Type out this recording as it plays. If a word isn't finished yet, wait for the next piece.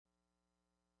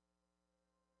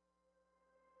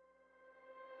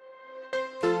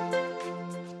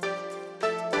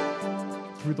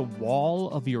through the wall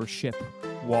of your ship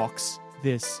walks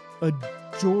this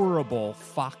adorable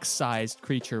fox-sized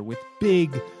creature with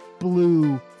big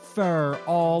blue fur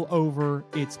all over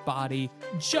its body,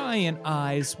 giant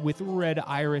eyes with red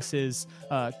irises,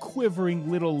 quivering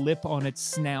little lip on its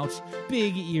snout,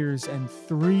 big ears, and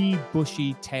 3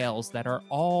 bushy tails that are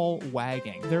all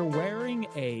wagging. They're wearing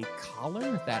a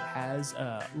collar that has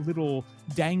a little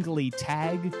dangly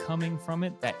tag coming from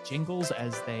it that jingles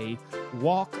as they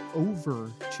walk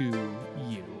over to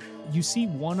you. You see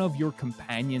one of your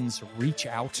companions reach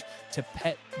out to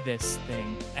pet this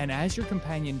thing, and as your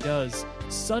companion does,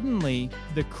 suddenly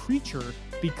the creature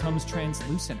becomes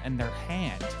translucent and their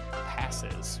hand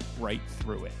passes right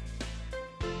through it.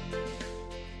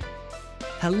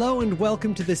 Hello and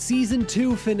welcome to the Season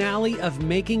 2 finale of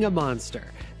Making a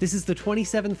Monster. This is the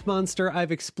 27th monster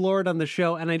I've explored on the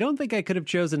show, and I don't think I could have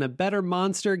chosen a better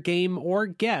monster, game, or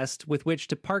guest with which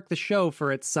to park the show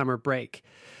for its summer break.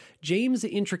 James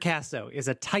Introcaso is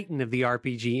a titan of the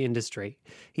RPG industry.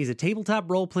 He's a tabletop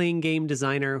role-playing game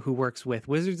designer who works with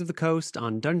Wizards of the Coast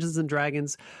on Dungeons &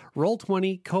 Dragons,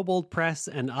 Roll20, Kobold Press,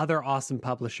 and other awesome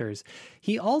publishers.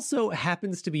 He also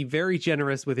happens to be very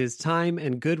generous with his time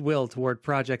and goodwill toward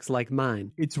projects like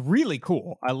mine. It's really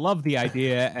cool. I love the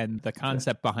idea and the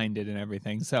concept behind it and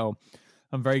everything, so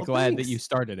I'm very glad that you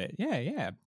started it. Yeah.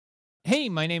 Hey,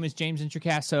 my name is James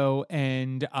Introcaso,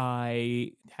 and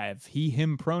I have he,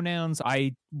 him pronouns.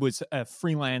 I was a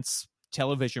freelance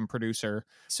television producer,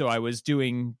 so I was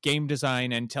doing game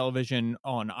design and television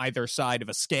on either side of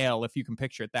a scale, if you can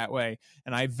picture it that way.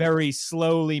 And I very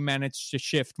slowly managed to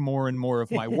shift more and more of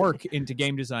my work into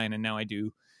game design, and now I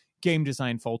do game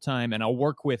design full-time, and I'll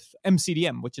work with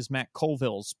MCDM, which is Matt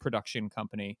Colville's production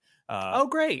company. Oh,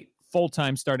 great.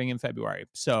 Full-time starting in February.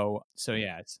 So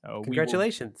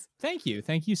Congratulations. Thank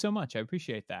you so much. I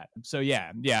appreciate that. So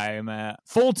yeah, I am a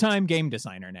full-time game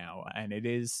designer now, and it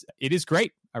is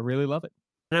great. I really love it.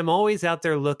 And I'm always out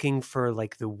there looking for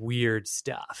like the weird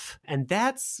stuff. And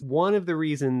that's one of the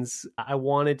reasons I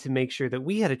wanted to make sure that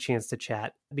we had a chance to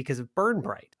chat, because of Burn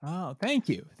Bright. Oh, thank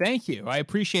you. I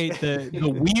appreciate the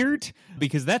weird,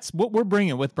 because that's what we're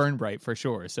bringing with Burn Bright for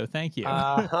sure. So thank you.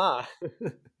 Uh-huh.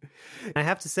 I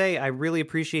have to say, I really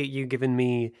appreciate you giving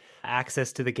me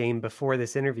access to the game before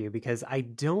this interview, because I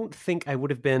don't think I would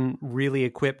have been really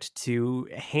equipped to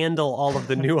handle all of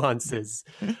the nuances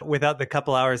without the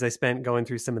couple hours I spent going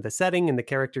through some of the setting and the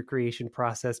character creation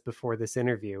process before this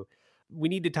interview. We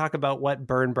need to talk about what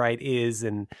Burn Bright is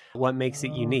and what makes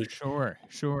it unique.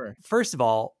 Sure. First of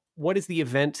all, what is the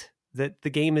event that the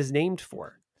game is named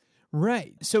for?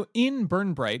 Right. So in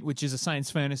Burn Bright, which is a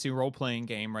science fantasy role-playing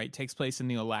game, right, takes place in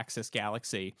the Olaxis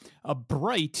galaxy, a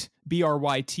Bright,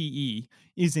 B-R-Y-T-E,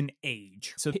 is an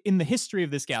age. So in the history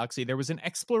of this galaxy, there was an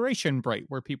exploration Bright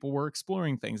where people were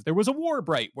exploring things. There was a war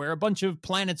Bright where a bunch of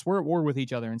planets were at war with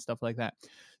each other and stuff like that.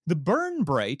 The Burn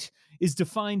Bright is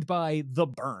defined by the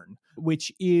burn,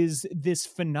 which is this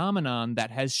phenomenon that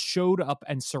has showed up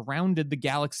and surrounded the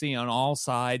galaxy on all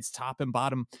sides, top and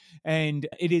bottom, and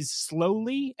it is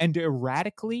slowly and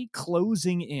erratically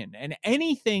closing in. And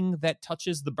anything that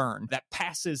touches the burn, that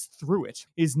passes through it,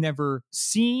 is never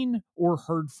seen or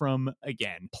heard from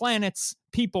again. Planets,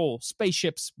 people,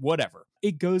 spaceships, whatever.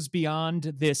 It goes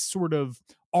beyond this sort of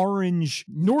orange,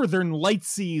 northern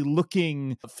lightsy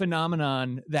looking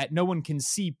phenomenon that no one can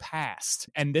see past.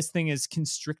 And this thing is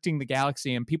constricting the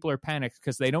galaxy, and people are panicked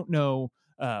because they don't know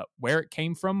where it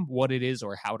came from, what it is,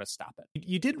 or how to stop it.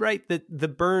 You did write that the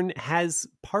burn has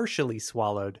partially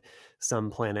swallowed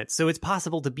some planets, so it's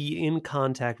possible to be in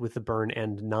contact with the burn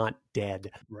and not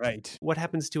dead. Right. What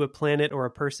happens to a planet or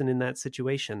a person in that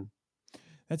situation?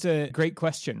 That's a great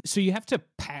question. So you have to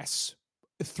pass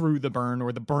through the burn,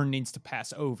 or the burn needs to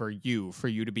pass over you for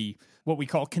you to be what we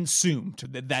call consumed,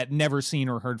 that never seen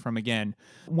or heard from again.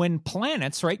 When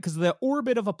planets, right, because the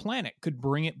orbit of a planet could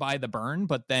bring it by the burn,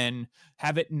 but then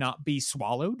have it not be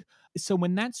swallowed. So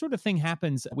when that sort of thing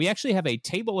happens, we actually have a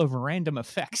table of random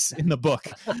effects in the book.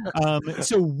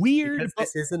 So weird. Because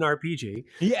this is an RPG.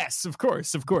 Yes, of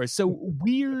course. So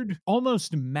weird,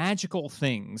 almost magical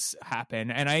things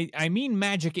happen. And I mean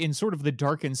magic in sort of the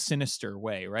dark and sinister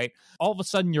way, right? All of a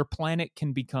sudden, your planet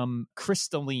can become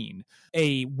crystalline.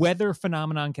 A weather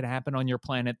phenomenon can happen on your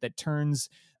planet that turns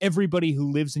everybody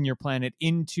who lives in your planet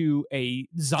into a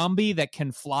zombie that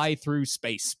can fly through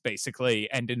space, basically,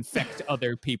 and infect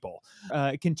other people.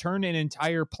 It can turn an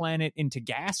entire planet into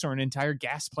gas, or an entire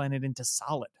gas planet into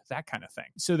solid, that kind of thing.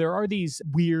 So there are these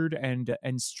weird and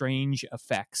strange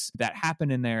effects that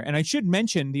happen in there. And I should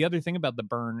mention the other thing about the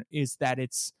burn is that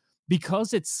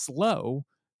because it's slow,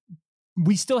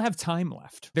 we still have time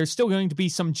left. There's still going to be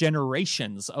some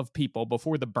generations of people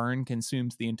before the burn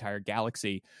consumes the entire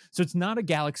galaxy. So it's not a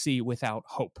galaxy without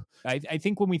hope. I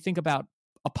think when we think about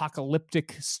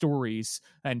apocalyptic stories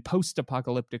and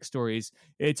post-apocalyptic stories,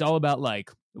 it's all about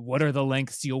like, what are the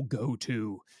lengths you'll go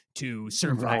to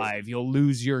survive? Right. You'll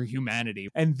lose your humanity.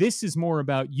 And this is more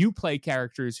about you play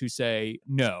characters who say,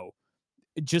 no,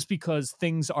 just because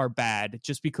things are bad,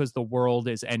 just because the world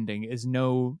is ending is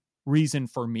no reason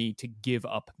for me to give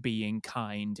up being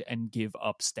kind and give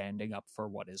up standing up for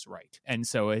what is right. And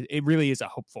so it really is a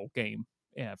hopeful game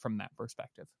from that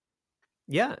perspective.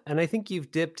 Yeah, and I think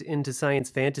you've dipped into science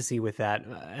fantasy with that.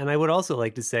 And I would also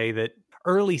like to say that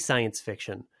early science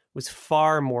fiction was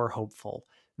far more hopeful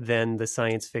than the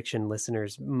science fiction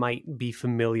listeners might be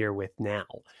familiar with now.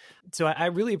 So I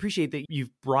really appreciate that you've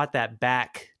brought that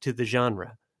back to the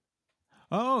genre.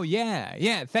 Oh, yeah.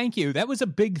 Yeah. Thank you. That was a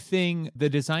big thing. The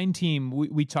design team,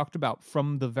 we talked about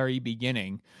from the very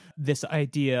beginning, this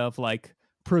idea of like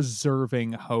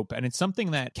preserving hope. And it's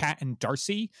something that Kat and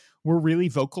Darcy were really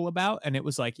vocal about. And it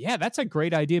was like, yeah, that's a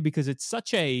great idea because it's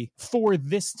such for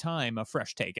this time, a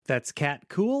fresh take. That's Kat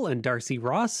Kuhl and Darcy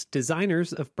Ross,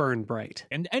 designers of Burn Bright.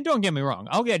 And don't get me wrong,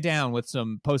 I'll get down with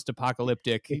some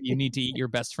post-apocalyptic, you need to eat your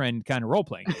best friend kind of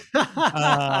role-playing.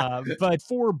 But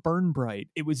for Burn Bright,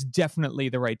 it was definitely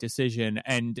the right decision.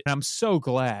 And I'm so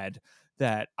glad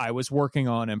that I was working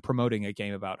on and promoting a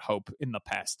game about hope in the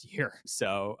past year.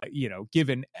 So,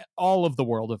 given all of the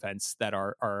world events that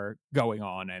are going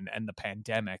on and the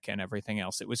pandemic and everything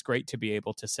else, it was great to be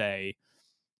able to say,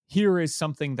 here is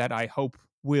something that I hope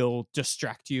will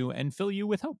distract you and fill you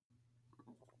with hope.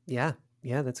 Yeah,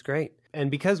 that's great. And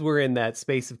because we're in that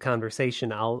space of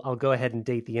conversation, I'll go ahead and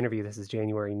date the interview. This is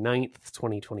January 9th,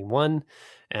 2021.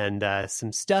 And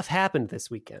some stuff happened this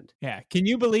weekend. Yeah. Can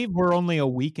you believe we're only a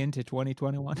week into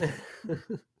 2021?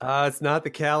 It's not the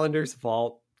calendar's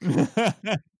fault.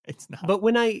 It's not. But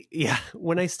when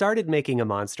I started making a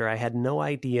monster, I had no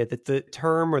idea that the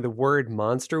term or the word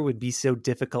monster would be so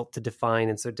difficult to define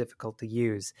and so difficult to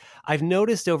use. I've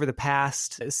noticed over the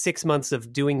past 6 months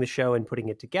of doing the show and putting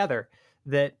it together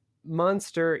that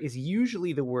monster is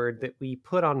usually the word that we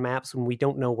put on maps when we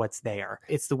don't know what's there.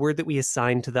 It's the word that we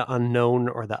assign to the unknown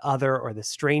or the other or the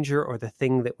stranger or the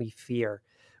thing that we fear.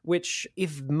 Which,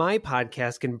 if my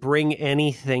podcast can bring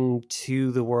anything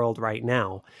to the world right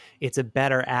now, it's a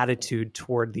better attitude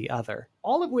toward the other.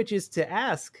 All of which is to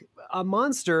ask, a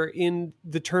monster in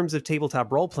the terms of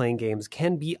tabletop role-playing games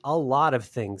can be a lot of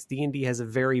things. D&D has a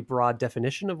very broad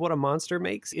definition of what a monster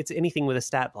makes. It's anything with a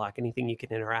stat block, anything you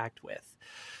can interact with.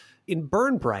 In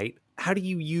Burn Bright, how do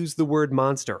you use the word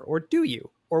monster? Or do you?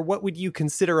 Or what would you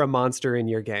consider a monster in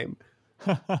your game?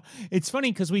 It's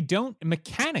funny because we don't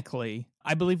mechanically,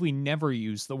 I believe we never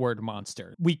use the word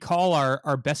monster. We call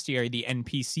our bestiary the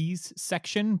NPCs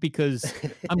section because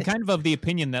I'm kind of the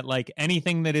opinion that like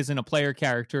anything that isn't a player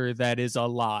character that is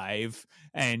alive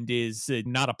and is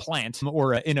not a plant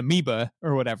or an amoeba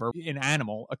or whatever, an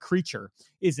animal, a creature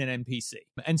is an NPC.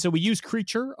 And so we use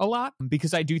creature a lot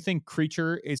because I do think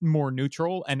creature is more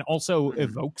neutral and also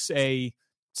evokes a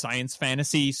science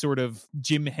fantasy sort of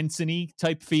Jim Henson-y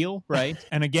type feel, right?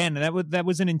 And again, that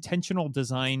was an intentional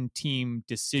design team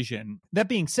decision. That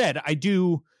being said, I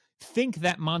do think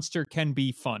that monster can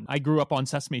be fun. I grew up on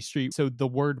Sesame Street, so the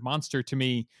word monster to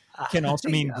me can also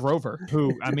mean Grover,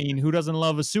 who doesn't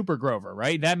love a super Grover,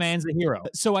 right? That man's a hero.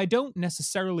 So I don't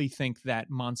necessarily think that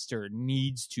monster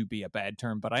needs to be a bad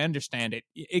term, but I understand it.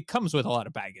 It comes with a lot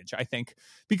of baggage, I think,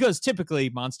 because typically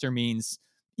monster means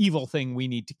evil thing we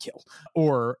need to kill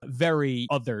or very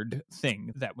othered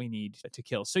thing that we need to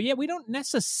kill. So yeah, we don't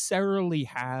necessarily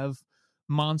have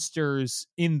monsters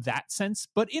in that sense,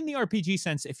 but in the RPG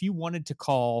sense, if you wanted to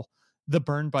call the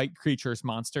Burn Bright creatures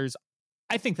monsters,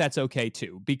 I think that's okay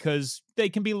too, because they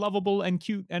can be lovable and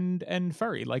cute and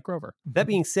furry like Grover. That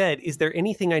being said, is there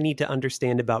anything I need to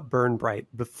understand about Burn Bright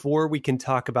before we can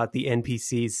talk about the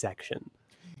NPCs section?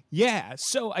 Yeah,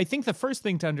 so I think the first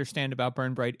thing to understand about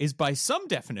Burn Bright is by some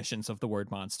definitions of the word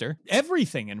monster,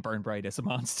 everything in Burn Bright is a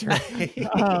monster.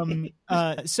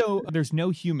 So there's no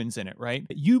humans in it, right?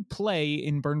 You play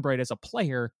in Burn Bright as a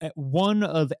player at one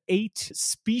of 8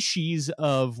 species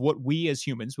of what we as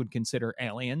humans would consider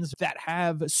aliens that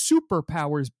have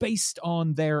superpowers based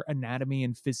on their anatomy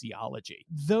and physiology.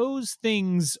 Those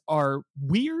things are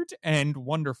weird and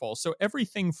wonderful. So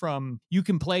everything from you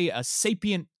can play a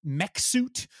sapient mech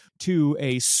suit to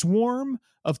a swarm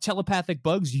of telepathic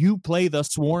bugs. You play the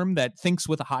swarm that thinks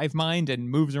with a hive mind and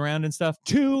moves around and stuff.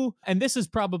 2, and this is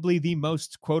probably the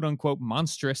most quote unquote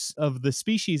monstrous of the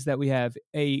species that we have,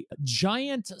 a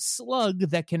giant slug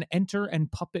that can enter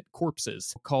and puppet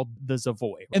corpses called the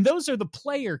Zavoy. And those are the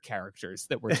player characters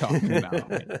that we're talking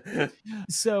about.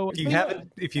 So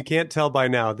if you can't tell by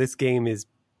now, this game is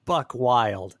buck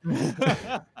wild.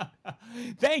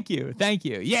 Thank you.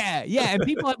 Yeah. And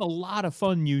people have a lot of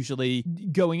fun usually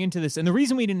going into this. And the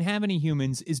reason we didn't have any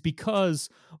humans is because,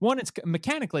 one, it's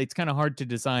mechanically, it's kind of hard to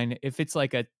design if it's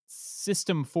like a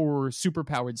system for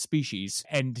superpowered species,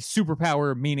 and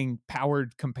superpower meaning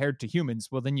powered compared to humans.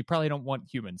 Well, then you probably don't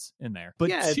want humans in there. But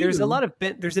yeah, 2, there's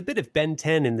a bit of Ben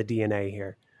 10 in the DNA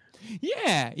here.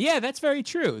 Yeah, that's very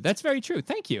true.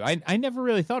 Thank you. I never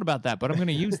really thought about that, but I'm going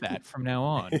to use that from now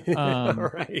on.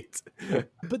 Right.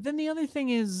 But then the other thing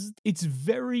is, it's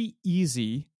very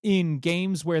easy in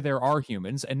games where there are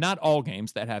humans, and not all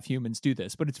games that have humans do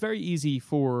this, but it's very easy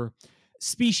for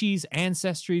species,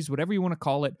 ancestries, whatever you want to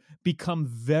call it, become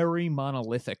very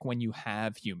monolithic when you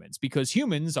have humans, because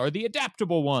humans are the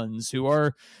adaptable ones who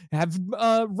have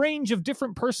a range of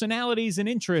different personalities and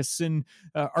interests and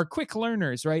are quick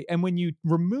learners, right? And when you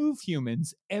remove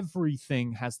humans,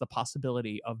 everything has the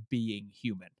possibility of being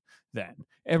human. Then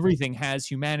everything has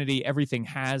humanity, everything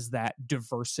has that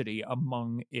diversity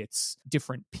among its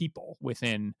different people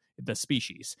within the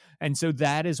species. And so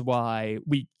that is why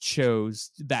we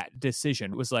chose that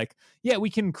decision. It was like, yeah, we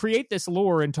can create this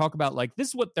lore and talk about like, this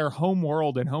is what their home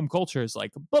world and home culture is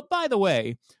like. But by the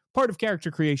way, part of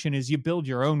character creation is you build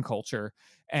your own culture,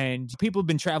 and people have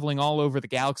been traveling all over the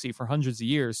galaxy for hundreds of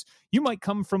years. You might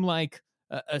come from like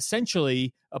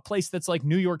essentially a place that's like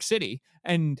New York City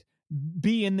and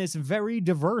be in this very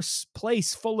diverse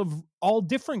place full of all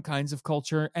different kinds of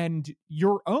culture and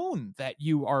your own that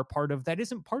you are part of that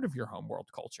isn't part of your home world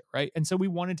culture, right? And so we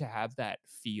wanted to have that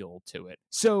feel to it.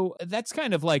 So that's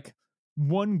kind of like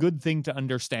one good thing to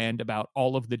understand about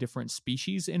all of the different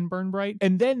species in Burn Bright.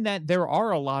 And then that there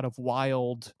are a lot of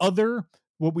wild other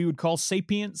what we would call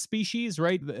sapient species,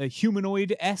 right?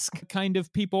 Humanoid-esque kind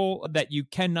of people that you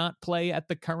cannot play at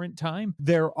the current time.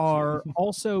 There are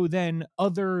also then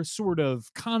other sort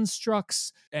of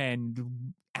constructs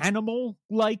and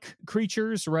animal-like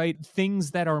creatures, right?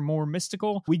 Things that are more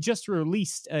mystical. We just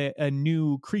released a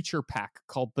new creature pack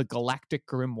called the Galactic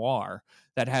Grimoire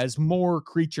that has more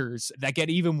creatures that get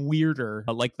even weirder,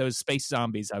 like those space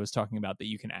zombies I was talking about that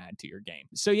you can add to your game.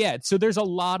 So yeah, so there's a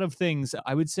lot of things.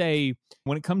 I would say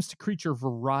when it comes to creature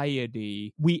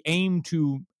variety, we aim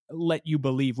to let you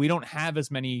believe we don't have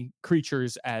as many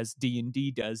creatures as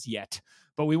D&D does yet,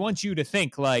 but we want you to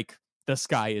think like, the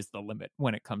sky is the limit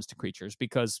when it comes to creatures,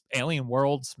 because alien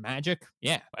worlds, magic,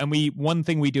 yeah. And one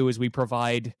thing we do is we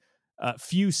provide a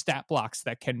few stat blocks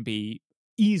that can be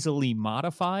easily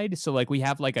modified. So like we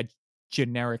have like a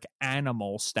generic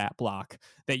animal stat block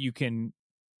that you can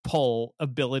pull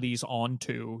abilities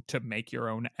onto to make your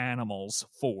own animals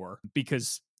for,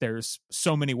 because there's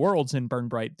so many worlds in Burn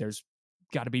Bright. There's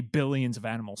got to be billions of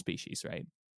animal species, right?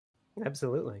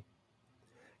 Absolutely.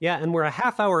 Yeah, and we're a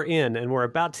half hour in, and we're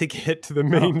about to get to the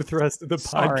main thrust of the podcast.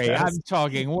 Sorry, I'm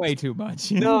talking way too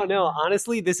much. No,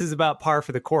 honestly, this is about par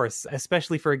for the course,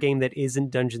 especially for a game that isn't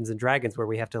Dungeons & Dragons, where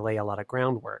we have to lay a lot of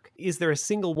groundwork. Is there a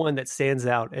single one that stands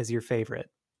out as your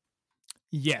favorite?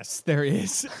 Yes, there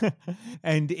is.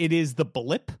 And it is the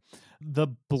Blip. The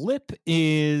Blip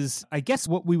is, I guess,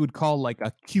 what we would call like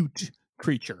a cute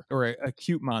creature or a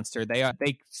cute monster.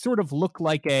 They sort of look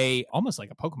like almost like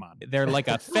a Pokemon. They're like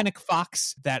a fennec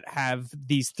fox that have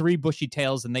these 3 bushy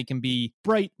tails, and they can be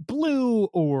bright blue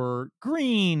or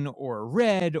green or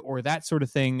red or that sort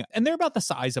of thing. And they're about the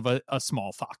size of a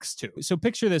small fox too. So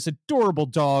picture this adorable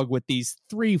dog with these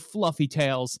 3 fluffy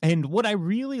tails. And what I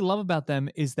really love about them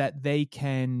is that they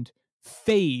can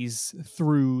phase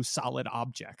through solid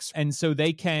objects, and so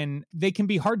they can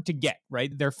be hard to get,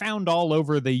 right? They're found all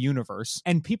over the universe,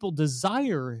 and people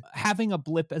desire having a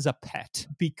blip as a pet,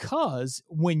 because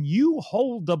when you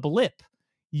hold a blip,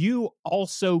 you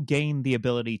also gain the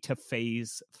ability to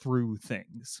phase through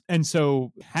things. And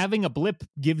so having a blip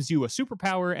gives you a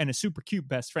superpower and a super cute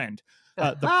best friend.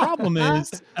 The problem is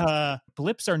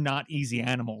blips are not easy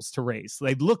animals to raise.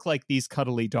 They look like these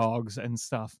cuddly dogs and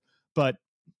stuff, but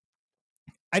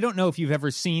I don't know if you've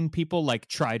ever seen people like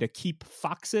try to keep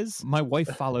foxes. My wife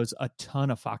follows a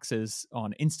ton of foxes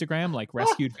on Instagram, like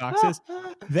rescued foxes.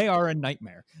 They are a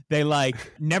nightmare. They like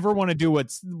never want to do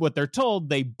what they're told.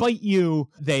 They bite you.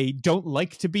 They don't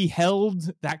like to be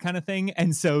held, that kind of thing.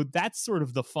 And so that's sort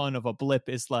of the fun of a blip,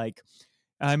 is like,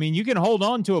 I mean, you can hold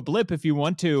on to a blip if you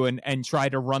want to and try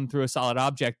to run through a solid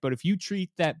object. But if you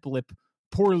treat that blip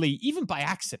poorly, even by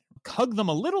accident, hug them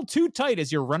a little too tight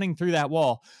as you're running through that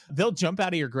wall, they'll jump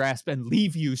out of your grasp and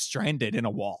leave you stranded in a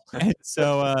wall. And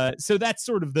so that's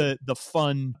sort of the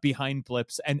fun behind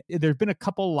blips. And there've been a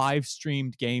couple live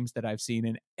streamed games that I've seen,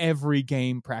 and every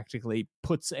game practically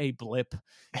puts a blip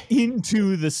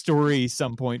into the story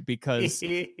some point, because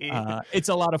it's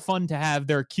a lot of fun to have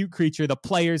their cute creature. The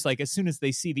players, like, as soon as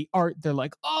they see the art, they're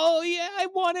like, oh yeah, I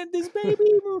wanted this baby.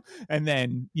 And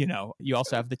then, you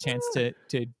also have the chance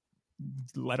to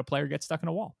let a player get stuck in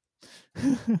a wall.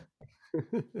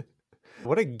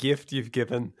 What a gift you've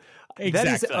given.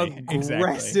 Exactly. That is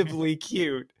aggressively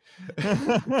cute.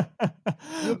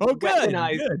 Oh, good.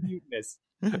 Cuteness.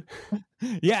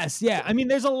 Yes, yeah. I mean,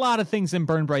 there's a lot of things in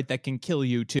Burn Bright that can kill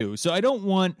you too. So I don't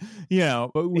want,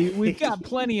 we've got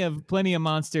plenty of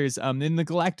monsters. In the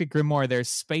Galactic Grimoire, there's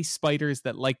space spiders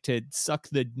that like to suck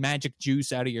the magic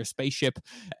juice out of your spaceship,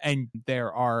 and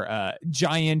there are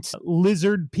giant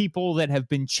lizard people that have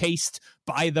been chased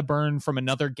by the burn from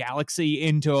another galaxy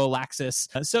into Alaxis.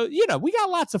 So we got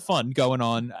lots of fun going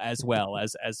on as well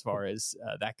as far as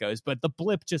that goes. But the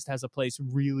blip just has a place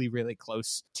really, really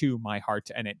close to my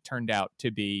heart, and it turned out to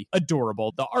be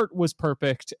adorable. The art was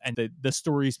perfect, and the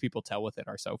stories people tell with it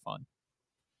are so fun.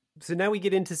 So now we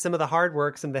get into some of the hard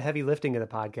work, some of the heavy lifting of the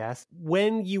podcast.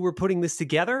 When you were putting this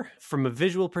together, from a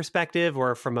visual perspective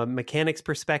or from a mechanics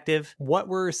perspective, what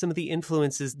were some of the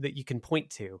influences that you can point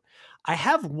to? I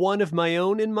have one of my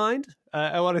own in mind.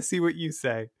 I want to see what you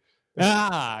say.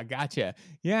 Gotcha.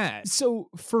 Yeah. So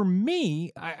for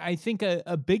me, I think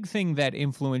a big thing that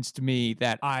influenced me,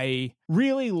 that I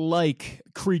really like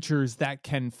creatures that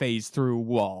can phase through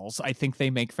walls. I think they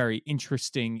make very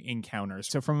interesting encounters.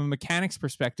 So from a mechanics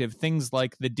perspective, things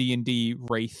like the D&D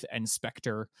Wraith and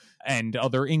Spectre and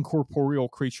other incorporeal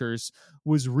creatures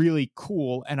was really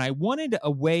cool. And I wanted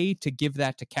a way to give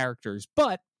that to characters,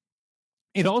 but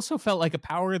it also felt like a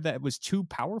power that was too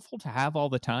powerful to have all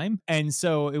the time. And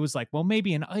so it was like, well,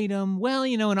 maybe an item. Well,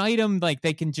 an item like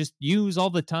they can just use all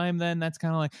the time, then that's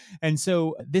kind of like. And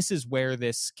so this is where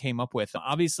this came up with.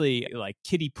 Obviously, like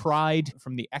Kitty Pryde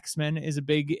from the X-Men is a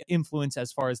big influence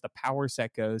as far as the power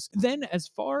set goes. Then as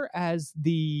far as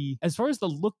the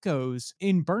look goes,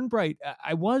 in Burn Bright,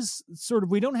 I was sort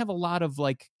of, we don't have a lot of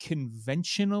like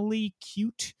conventionally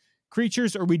cute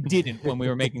creatures, or we didn't when we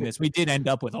were making this. We did end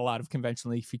up with a lot of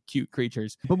conventionally cute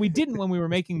creatures, but we didn't when we were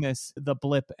making this, the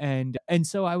blip. And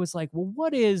so I was like, well,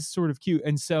 what is sort of cute?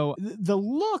 And so the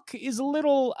look is a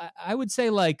little, I would say,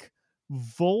 like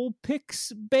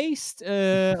Vulpix based,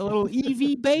 a little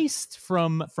Eevee based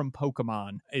from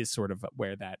Pokemon is sort of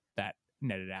where that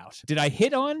netted out. Did I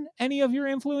hit on any of your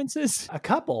influences? A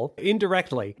couple,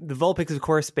 indirectly. The Vulpix, of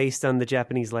course, based on the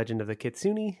Japanese legend of the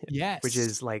Kitsune. Yes. Which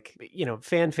is like,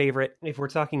 fan favorite. If we're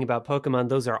talking about Pokemon,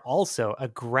 those are also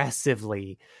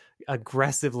aggressively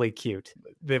cute.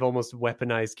 They've almost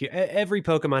weaponized cute. Every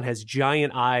Pokemon has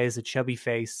giant eyes, a chubby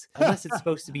face, unless it's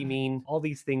supposed to be mean. All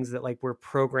these things that like we're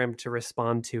programmed to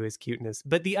respond to as cuteness.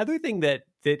 But the other thing that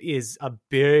is a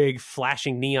big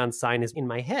flashing neon sign is in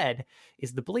my head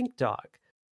is the Blink Dog.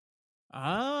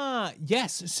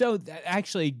 Yes. So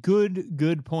actually,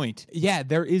 good point. Yeah,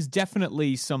 there is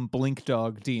definitely some Blink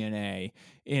Dog DNA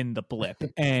in the blip.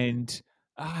 And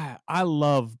I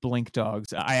love Blink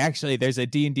Dogs. There's a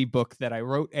D&D book that I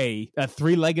wrote a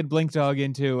 3-legged Blink Dog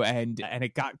into, and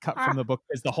it got cut from the book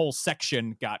because the whole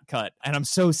section got cut. And I'm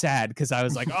so sad because I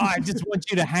was like, I just want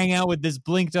you to hang out with this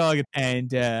Blink Dog. And,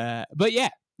 but yeah.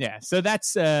 So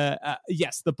that's,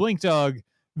 yes, the Blink Dog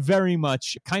very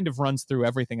much kind of runs through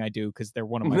everything I do because they're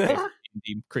one of my favorite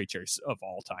D&D creatures of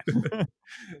all time.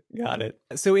 Got it.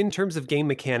 So in terms of game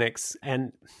mechanics,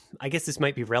 and I guess this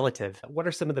might be relative, what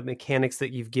are some of the mechanics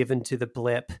that you've given to the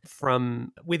blip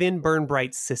from within Burn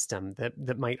Bright's system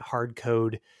that might hard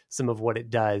code some of what it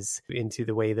does into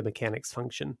the way the mechanics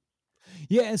function?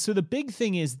 Yeah, so the big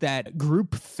thing is that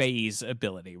group phase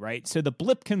ability, right? So the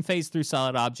blip can phase through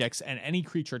solid objects, and any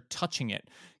creature touching it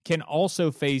can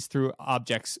also phase through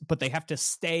objects, but they have to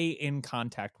stay in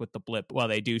contact with the blip while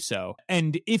they do so.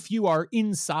 And if you are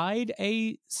inside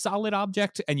a solid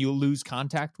object and you lose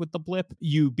contact with the blip,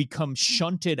 you become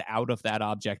shunted out of that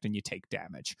object and you take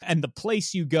damage. And the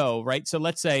place you go, right? So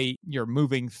let's say you're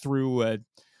moving through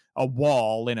a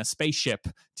wall in a spaceship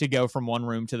to go from one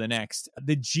room to the next.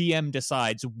 The GM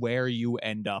decides where you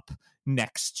end up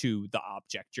next to the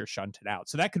object you're shunted out.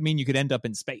 So that could mean you could end up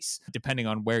in space, depending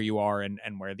on where you are and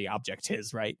where the object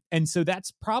is, right? And so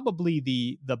that's probably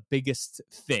the biggest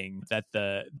thing that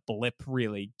the blip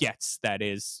really gets that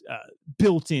is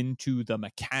built into the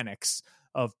mechanics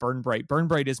of Burn Bright. Burn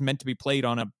Bright is meant to be played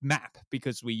on a map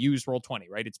because we use Roll20,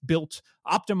 right? It's built,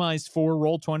 optimized for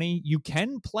Roll20. You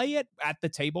can play it at the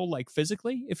table, like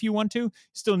physically, if you want to.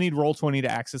 Still need Roll20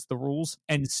 to access the rules.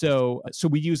 And so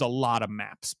we use a lot of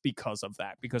maps because of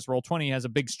that, because Roll20 has a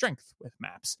big strength with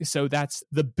maps. So that's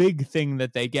the big thing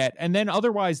that they get. And then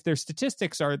otherwise, their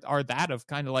statistics are that of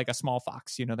kind of like a small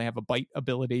fox. They have a bite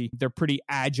ability. They're pretty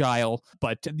agile,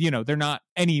 but, they're not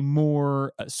any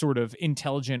more sort of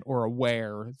intelligent or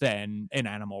aware than an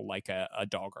animal like a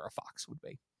dog or a fox would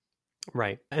be.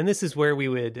 Right. And this is where we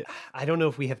would, I don't know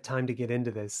if we have time to get into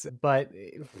this, but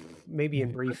maybe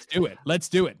in brief. Let's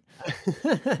do it.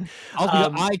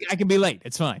 I can be late.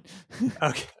 It's fine.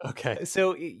 Okay.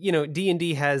 So,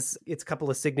 D&D has its couple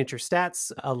of signature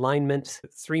stats: alignment,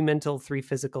 3 mental, 3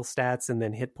 physical stats, and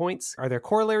then hit points. Are there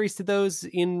corollaries to those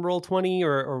in Roll20,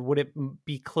 or would it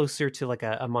be closer to like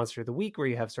a Monster of the Week where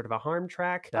you have sort of a harm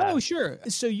track? Oh, sure.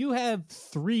 So you have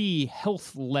 3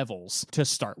 health levels to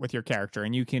start with your character,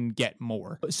 and you can get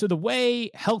more. So the way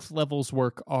health levels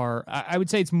work are, I would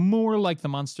say it's more like the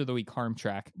Monster of the Week harm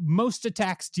track. Most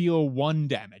attacks deal 1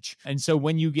 damage. And so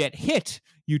when you get hit,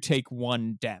 you take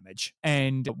 1 damage.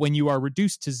 And when you are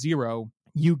reduced to 0,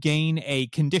 you gain a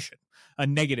condition, a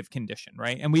negative condition,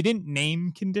 right? And we didn't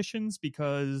name conditions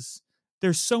because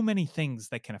there's so many things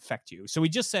that can affect you. So we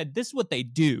just said this is what they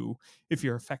do if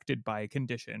you're affected by a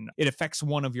condition. It affects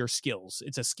one of your skills.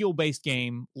 It's a skill-based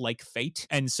game like Fate.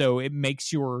 And so it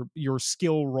makes your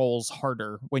skill rolls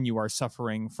harder when you are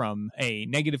suffering from a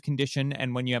negative condition.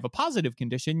 And when you have a positive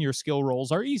condition, your skill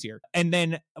rolls are easier. And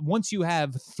then once you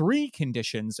have 3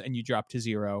 conditions and you drop to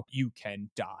 0, you can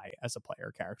die as a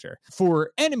player character.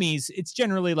 For enemies, it's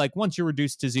generally like once you're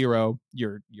reduced to 0,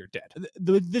 you're dead.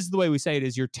 This is the way we say it,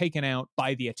 is you're taken out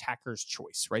by the attacker's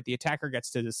choice, right? The attacker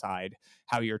gets to decide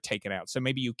how you're taken out. So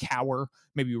maybe you cower,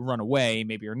 maybe you run away,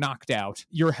 maybe you're knocked out.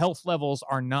 Your health levels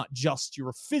are not just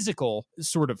your physical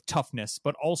sort of toughness,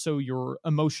 but also your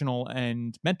emotional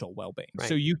and mental well-being. Right.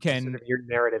 So you can... sort of your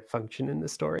narrative function in the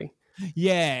story.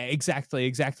 Yeah,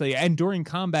 exactly. And during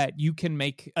combat, you can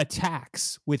make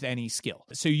attacks with any skill.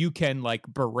 So you can like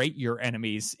berate your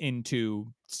enemies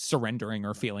into surrendering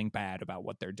or feeling bad about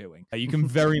what they're doing. You can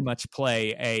very much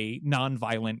play a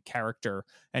non-violent character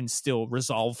and still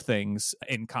resolve things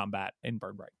in combat in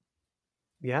Burn Bright.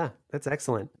 Yeah, that's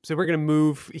excellent. So we're going to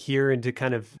move here into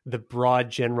kind of the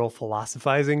broad general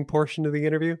philosophizing portion of the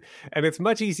interview. And it's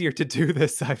much easier to do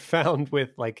this, I've found, with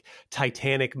like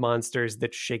titanic monsters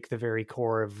that shake the very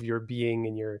core of your being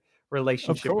and your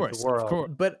relationship with the world. Of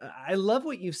course. But I love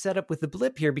what you've set up with the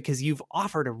blip here, because you've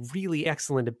offered a really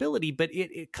excellent ability, but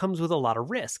it comes with a lot of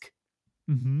risk.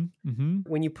 Mm-hmm. Mm-hmm.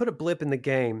 When you put a blip in the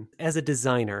game, as a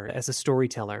designer, as a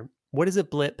storyteller, what is a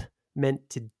blip meant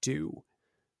to do?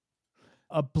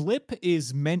 A blip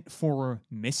is meant for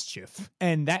mischief,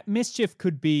 and that mischief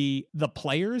could be the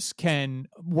players can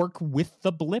work with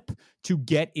the blip to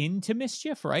get into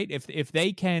mischief, right? If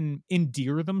they can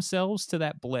endear themselves to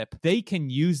that blip, they can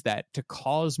use that to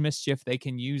cause mischief. They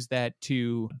can use that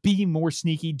to be more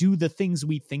sneaky, do the things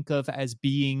we think of as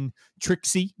being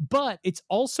tricksy, but it's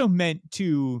also meant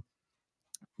to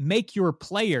make your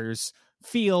players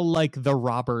feel like the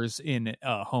robbers in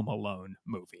a Home Alone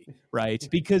movie, right?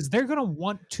 Because they're going to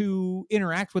want to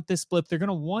interact with this blip. They're going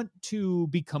to want to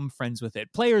become friends with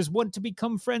it. Players want to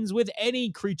become friends with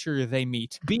any creature they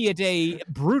meet, be it a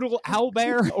brutal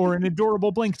owlbear or an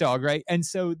adorable blink dog, right? And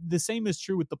so the same is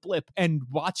true with the blip. And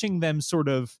watching them sort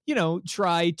of,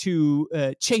 try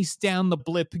to chase down the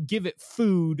blip, give it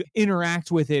food, interact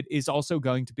with it is also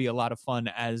going to be a lot of fun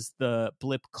as the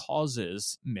blip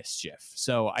causes mischief.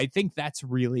 So I think that's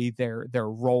really their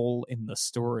role in the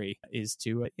story, is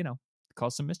to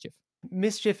cause some mischief.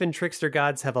 Mischief and trickster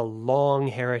gods have a long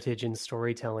heritage in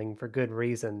storytelling for good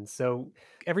reason. So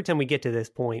every time we get to this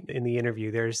point in the interview,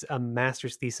 there's a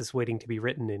master's thesis waiting to be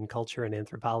written in culture and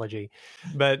anthropology.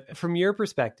 But from your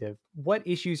perspective, what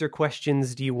issues or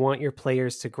questions do you want your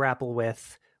players to grapple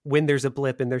with when there's a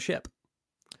blip in their ship?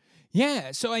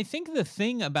 Yeah, so I think the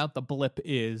thing about the blip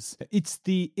is it's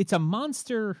a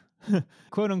monster,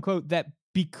 quote unquote, that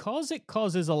because it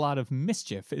causes a lot of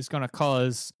mischief is going to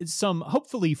cause some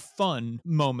hopefully fun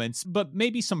moments, but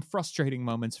maybe some frustrating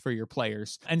moments for your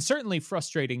players, and certainly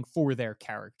frustrating for their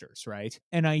characters, right?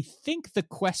 And I think the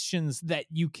questions that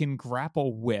you can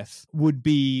grapple with would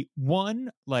be,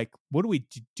 one, like, what do we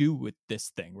do with this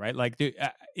thing, right? Like,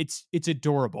 it's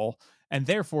adorable, and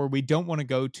therefore we don't want to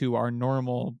go to our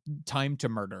normal time to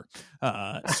murder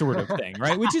sort of thing,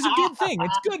 right? Which is a good thing.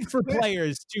 It's good for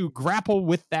players to grapple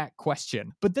with that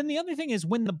question. But then the other thing is,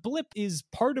 when the blip is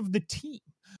part of the team,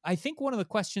 I think one of the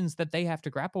questions that they have to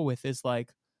grapple with is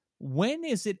like, when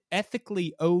is it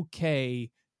ethically okay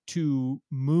to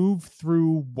move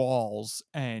through walls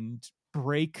and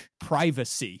break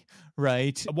privacy,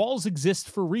 right? Walls exist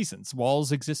for reasons.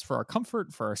 Walls exist for our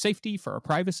comfort, for our safety, for our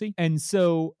privacy. And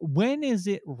so when is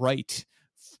it right?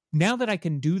 Now that I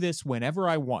can do this whenever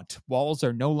I want, walls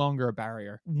are no longer a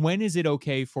barrier. When is it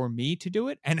okay for me to do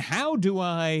it? And how do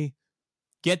I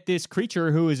get this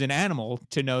creature who is an animal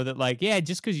to know that, like, yeah,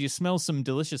 just because you smell some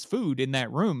delicious food in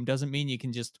that room doesn't mean you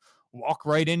can just walk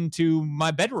right into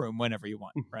my bedroom whenever you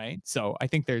want, right? So I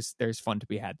think there's fun to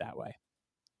be had that way.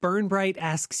 Burn Bright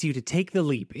asks you to take the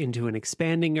leap into an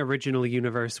expanding original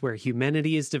universe where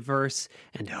humanity is diverse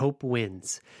and hope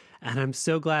wins. And I'm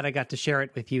so glad I got to share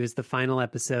it with you as the final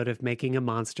episode of Making a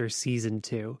Monster Season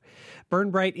 2.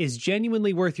 Burn Bright is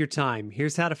genuinely worth your time.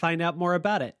 Here's how to find out more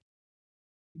about it.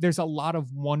 There's a lot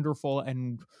of wonderful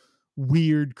and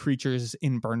weird creatures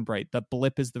in Burn Bright. The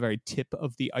blip is the very tip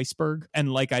of the iceberg.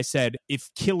 And like I said, if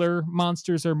killer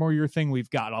monsters are more your thing, we've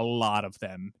got a lot of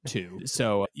them too.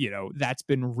 So, that's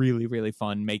been really, really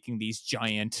fun making these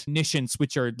giant Nishants,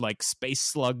 which are like space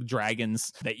slug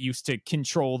dragons that used to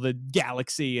control the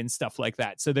galaxy and stuff like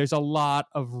that. So there's a lot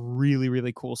of really,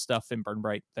 really cool stuff in Burn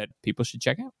Bright that people should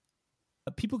check out.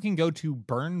 People can go to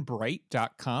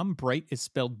burnbright.com. Bright is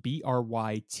spelled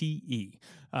Bryte.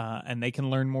 And they can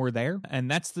learn more there. And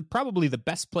that's probably the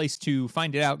best place to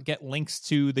find it out, get links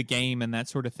to the game and that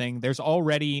sort of thing. There's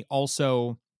already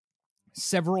also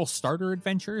several starter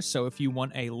adventures. So if you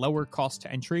want a lower cost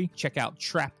to entry, check out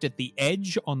Trapped at the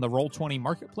Edge on the Roll20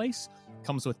 Marketplace.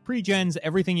 Comes with pre-gens,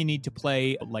 everything you need to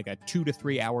play like a 2 to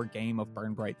 3 hour game of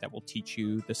Burn Bright that will teach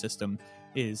you the system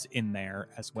is in there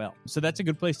as well. So that's a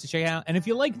good place to check out. And if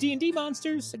you like D&D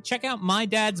monsters, check out My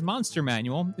Dad's Monster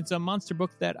Manual. It's a monster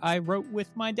book that I wrote with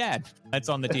my dad. That's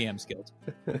on the DM's Guild.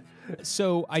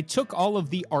 So I took all of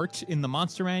the art in the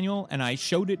monster manual and I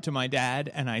showed it to my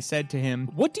dad and I said to him,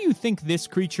 what do you think this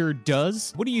creature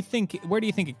does? What do you think? Where do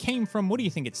you think it came from? What do you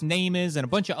think its name is? And a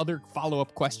bunch of other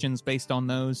follow-up questions based on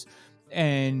those.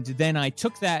 And then I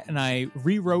took that and I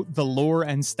rewrote the lore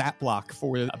and stat block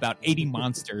for about 80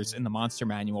 monsters in the monster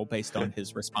manual based on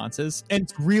his responses. And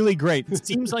it's really great. It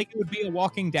seems like it would be a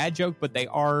walking dad joke, but they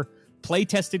are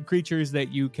play-tested creatures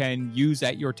that you can use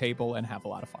at your table and have a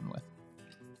lot of fun with.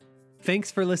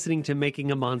 Thanks for listening to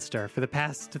Making a Monster for the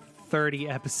past 30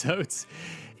 episodes.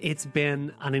 It's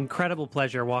been an incredible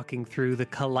pleasure walking through the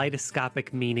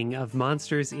kaleidoscopic meaning of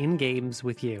monsters in games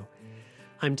with you.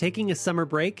 I'm taking a summer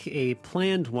break, a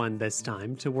planned one this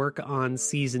time, to work on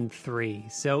Season 3.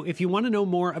 So if you want to know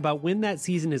more about when that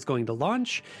season is going to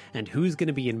launch and who's going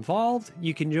to be involved,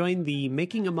 you can join the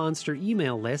Making a Monster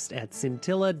email list at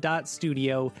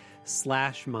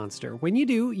scintilla.studio/monster. When you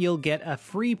do, you'll get a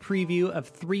free preview of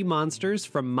 3 monsters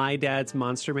from My Dad's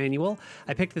Monster Manual.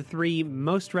 I picked the 3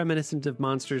 most reminiscent of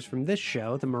monsters from this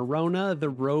show, the Morona, the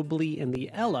Robley, and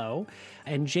the Ello,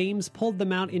 and James pulled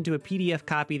them out into a PDF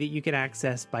copy that you can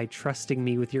access by trusting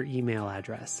me with your email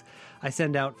address. I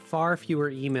send out far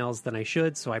fewer emails than I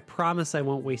should, so I promise I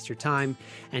won't waste your time,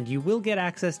 and you will get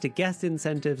access to guest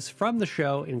incentives from the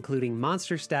show, including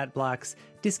monster stat blocks,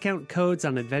 discount codes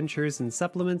on adventures and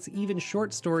supplements, even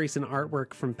short stories and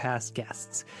artwork from past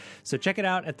guests. So check it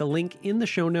out at the link in the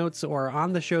show notes or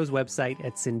on the show's website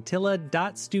at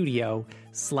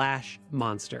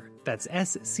scintilla.studio/monster. That's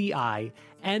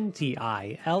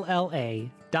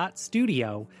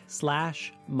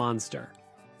scintilla.studio/monster.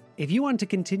 If you want to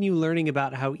continue learning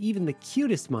about how even the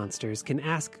cutest monsters can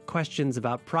ask questions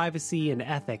about privacy and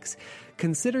ethics,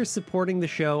 consider supporting the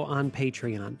show on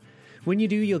Patreon. When you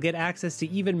do, you'll get access to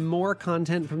even more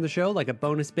content from the show, like a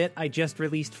bonus bit I just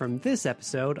released from this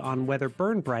episode on whether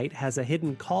Burn Bright has a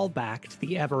hidden callback to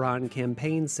the Eberron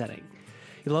campaign setting.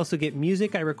 You'll also get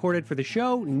music I recorded for the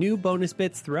show, new bonus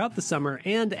bits throughout the summer,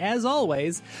 and as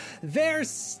always,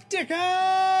 there's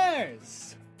stickers!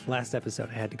 Last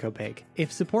episode, I had to go big.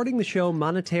 If supporting the show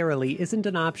monetarily isn't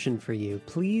an option for you,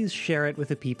 please share it with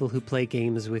the people who play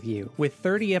games with you. With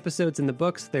 30 episodes in the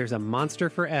books, there's a monster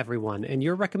for everyone, and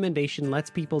your recommendation lets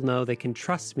people know they can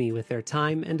trust me with their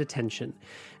time and attention.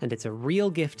 And it's a real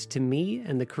gift to me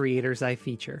and the creators I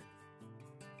feature.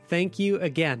 Thank you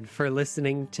again for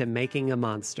listening to Making a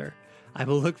Monster. I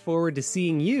will look forward to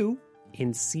seeing you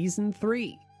in Season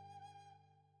 3.